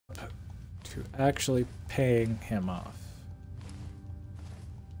to actually paying him off.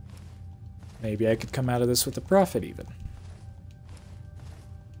 Maybe I could come out of this with a profit even.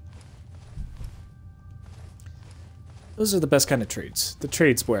 Those are the best kind of trades. The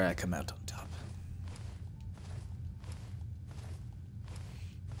trades where I come out on top.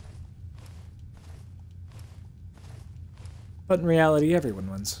 But in reality,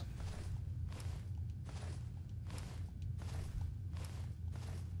 everyone wins.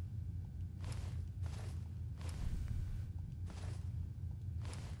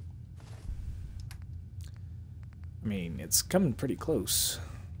 I mean, it's coming pretty close.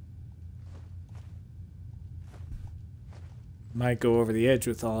 Might go over the edge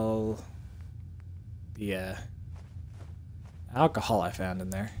with all the alcohol I found in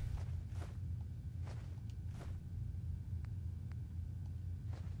there.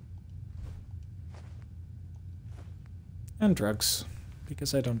 And drugs,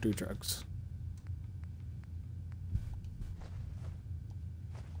 because I don't do drugs.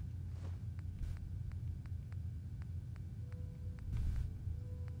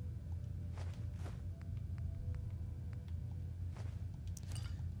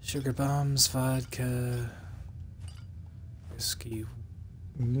 Sugar bombs, vodka, whiskey.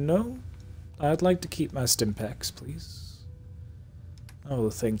 No, I'd like to keep my stim packs, please. Oh,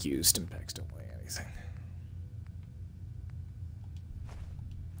 thank you. Stim packs don't weigh anything.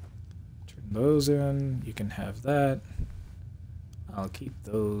 Turn those in. You can have that. I'll keep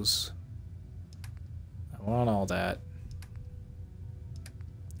those. I want all that.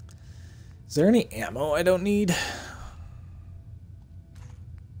 Is there any ammo I don't need?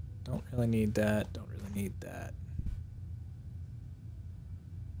 Don't really need that. Don't really need that.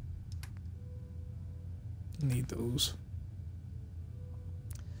 Need those.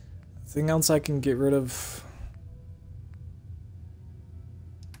 Anything else I can get rid of?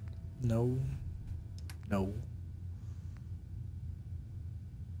 No. No.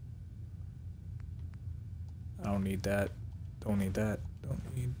 I don't need that. Don't need that.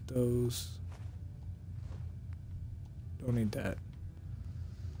 Don't need those. Don't need that.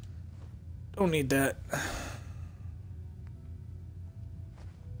 Don't need that.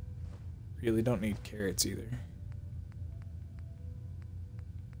 Really don't need carrots either.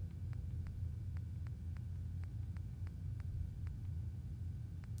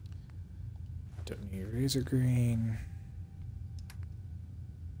 Don't need razor green.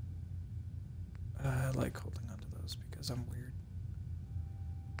 I like holding onto those because I'm weird.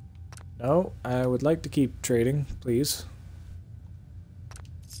 No, I would like to keep trading, please.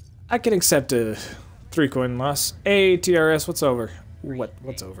 I can accept a 3-coin loss. Hey, TRS, what's over?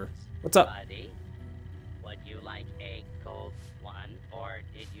 What's over? What's up? Buddy, would you like a cold one, or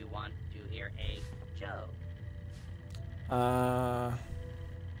did you want to hear a joke? Do you know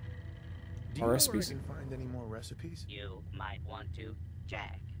More where I recipes? can find any more recipes? You might want to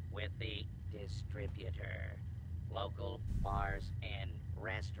check with the distributor. Local bars and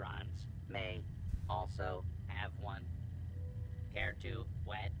restaurants may also have one. Care to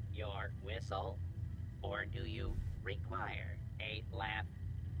wet your whistle? Or do you require a laugh?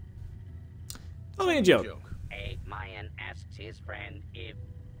 Only a joke. A Mayan asks his friend if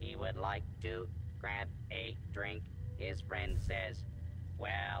he would like to grab a drink. His friend says,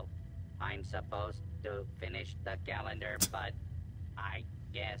 well, I'm supposed to finish the calendar, but I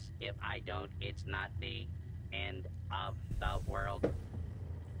guess if I don't, it's not the end of the world.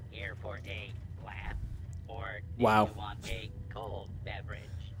 Here for a laugh? Or do Wow. you want a cold beverage?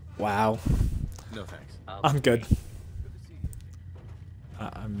 Wow. No thanks. I'm good. Okay. Good to see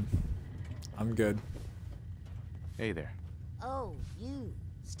you. I'm good. Hey there. Oh, you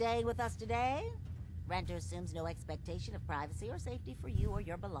staying with us today? Renter assumes no expectation of privacy or safety for you or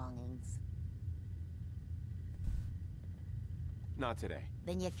your belongings. Not today.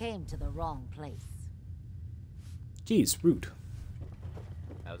 Then you came to the wrong place. Jeez, rude.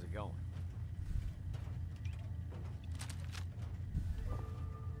 How's it going?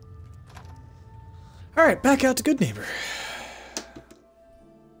 Alright, back out to Good Neighbor.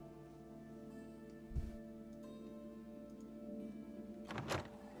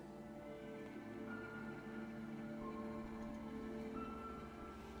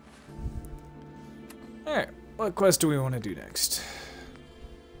 Alright, what quest do we want to do next?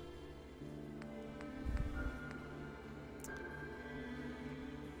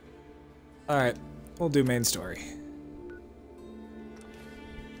 Alright, we'll do main story.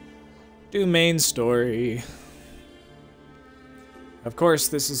 Do main story. Of course,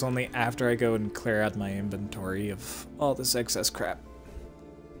 this is only after I go and clear out my inventory of all this excess crap.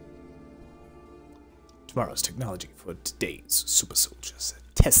 Tomorrow's technology for today's super soldiers.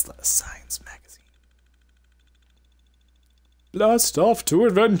 Tesla science man. blast off to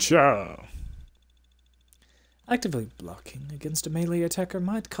adventure. Actively blocking against a melee attacker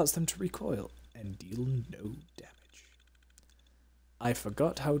might cause them to recoil and deal no damage. I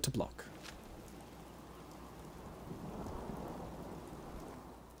forgot how to block.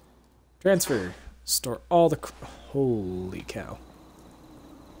 Transfer. Store all the... Holy cow.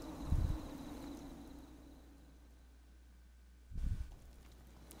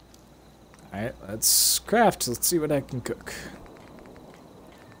 Alright, let's craft. Let's see what I can cook.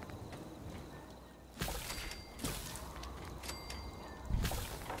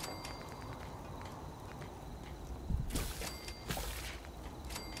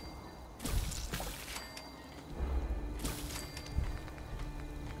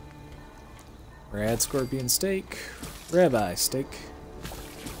 Rad scorpion steak, ribeye steak,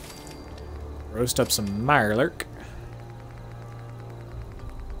 roast up some mirelurk.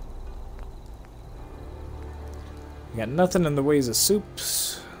 We got nothing in the ways of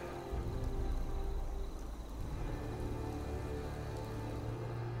soups.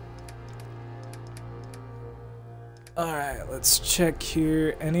 Alright, let's check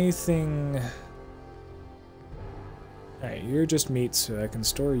here. Anything... Alright, you're just meat, so I can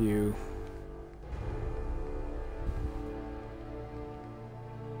store you.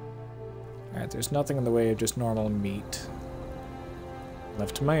 Alright, there's nothing in the way of just normal meat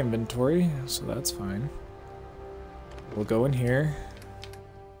left in my inventory, so that's fine. We'll go in here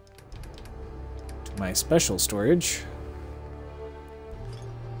to my special storage,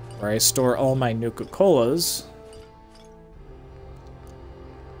 where I store all my Nuka-Colas.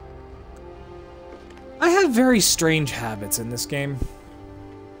 I have very strange habits in this game.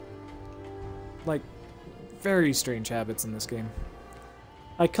 Like, very strange habits in this game.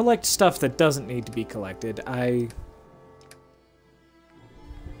 I collect stuff that doesn't need to be collected. I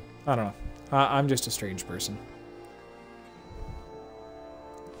don't know. I'm just a strange person.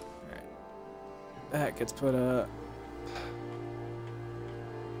 Alright. That gets put up.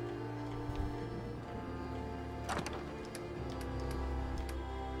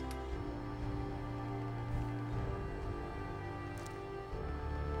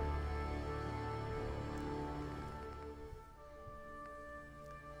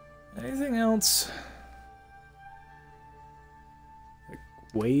 Anything else? Like,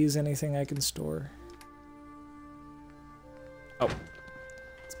 weighs anything I can store? Oh.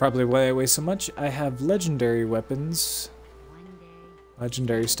 That's probably why I weigh so much. I have legendary weapons.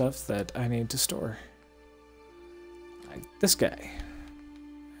 Legendary stuff that I need to store. Like this guy.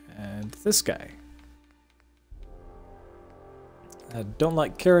 And this guy. I don't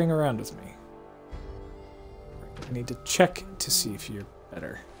like carrying around with me. I need to check to see if you're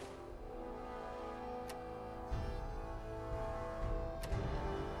better.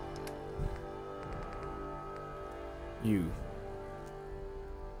 You.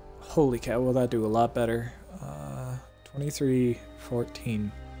 Holy cow, will that do a lot better? 23,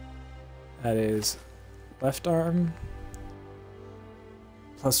 14. That is left arm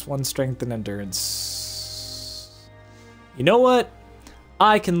plus 1 strength and endurance. You know what?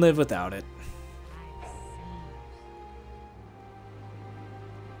 I can live without it.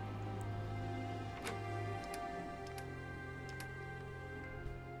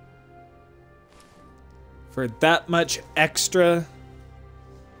 For that much extra.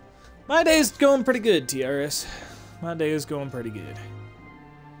 My day's going pretty good, TRS. My day is going pretty good.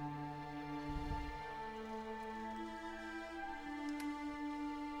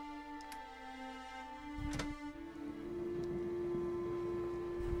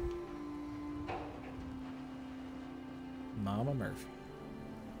 Mama Murphy.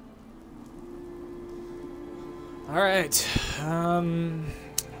 Alright.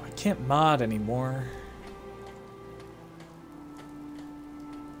 I can't mod anymore.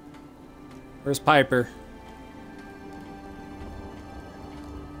 Where's Piper?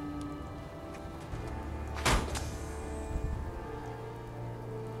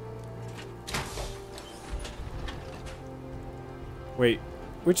 Wait,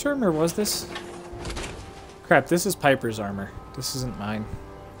 which armor was this? Crap, this is Piper's armor. This isn't mine.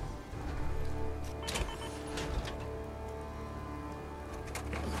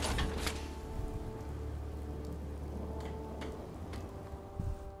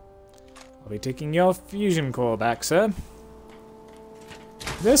 I'll be taking your fusion core back, sir.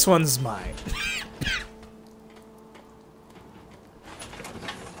 This one's mine.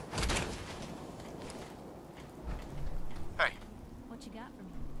 Hey. What you got for me?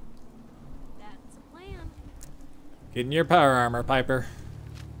 That's a plan. Get in your power armor, Piper.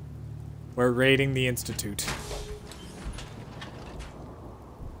 We're raiding the Institute.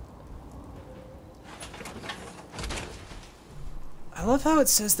 I love how it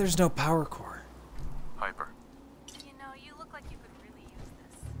says there's no power core. Piper. You know, you look like you could really use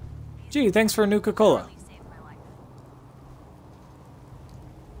this. Gee, thanks for a Nuka-Cola. Really saved my life.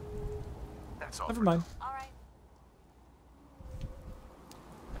 That's all. Never mind. All right.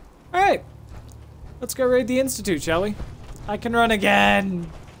 Alright. Let's go raid the Institute, shall we? I can run again.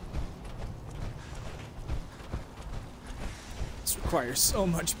 This requires so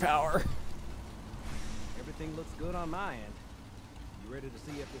much power. Everything looks good on my end. You ready to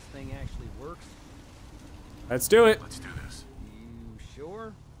see if this thing actually works? Let's do it. Let's do this. You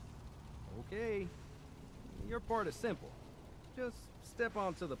sure? Okay. Your part is simple. Just step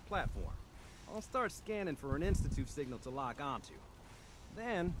onto the platform. I'll start scanning for an Institute signal to lock onto.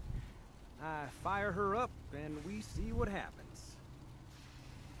 Then, I fire her up and we see what happens.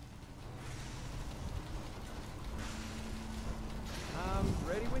 I'm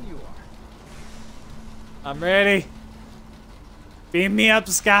ready when you are. I'm ready. Beam me up,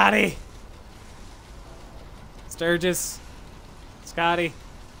 Scotty. Sturgis. Scotty.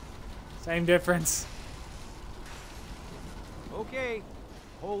 Same difference. Okay,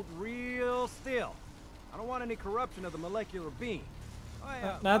 hold real still. I don't want any corruption of the molecular beam. Oh,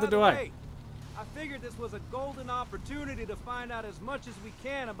 yeah, Neither by do the I. way, I figured this was a golden opportunity to find out as much as we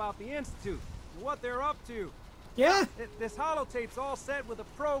can about the Institute and what they're up to. Yeah. This holotape's all set with a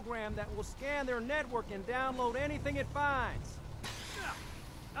program that will scan their network and download anything it finds.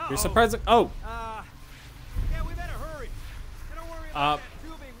 You're surprised. Oh. Yeah, we better hurry. Don't worry about that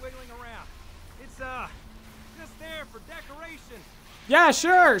tubing wiggling around. It's just there for decoration. Yeah,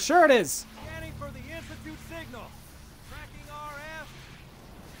 sure. Sure it is. Scanning for the Institute signal. Tracking RF.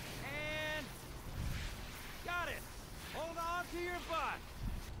 And got it. Hold on to your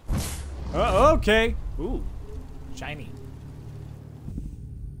butt. Okay. Ooh. Shiny.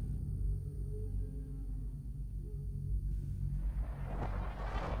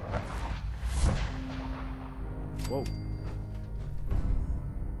 Whoa.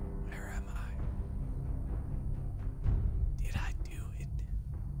 Where am I? Did I do it?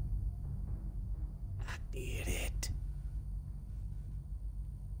 I did it.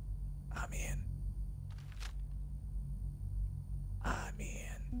 I'm in. I'm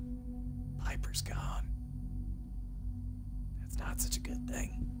in. Piper's gone. That's not such a good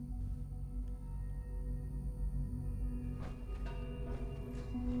thing.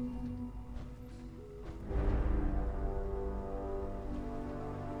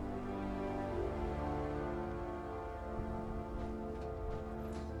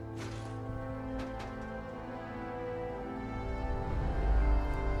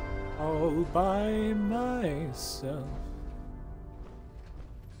 All by myself.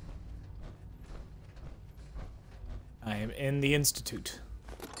 I am in the Institute.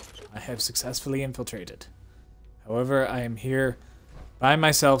 I have successfully infiltrated. However, I am here by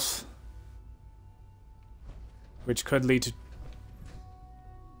myself, which could lead to...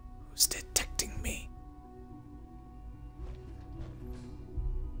 Who's detecting me?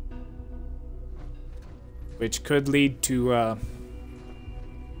 Which could lead to,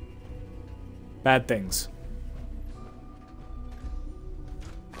 bad things.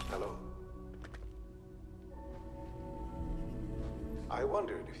 Hello. I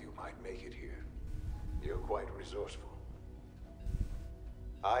wondered if you might make it here. You're quite resourceful.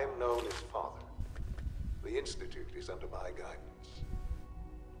 I'm known as Father. The Institute is under my guidance.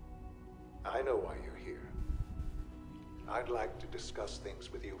 I know why you're here. I'd like to discuss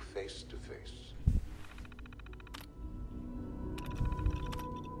things with you face to face.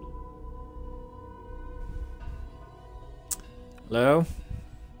 Hello?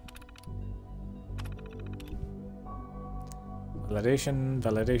 Validation,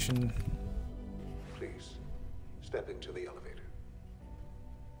 validation. Please, step into the elevator.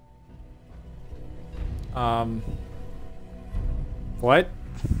 What?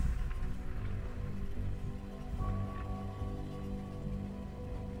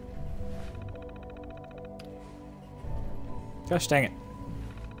 Gosh dang it.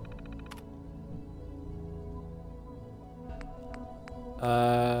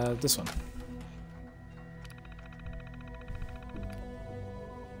 This one.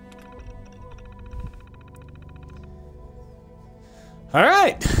 All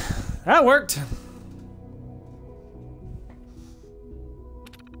right, that worked.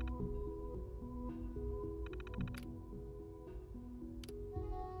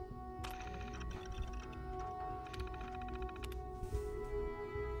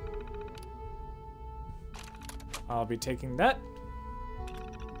 I'll be taking that.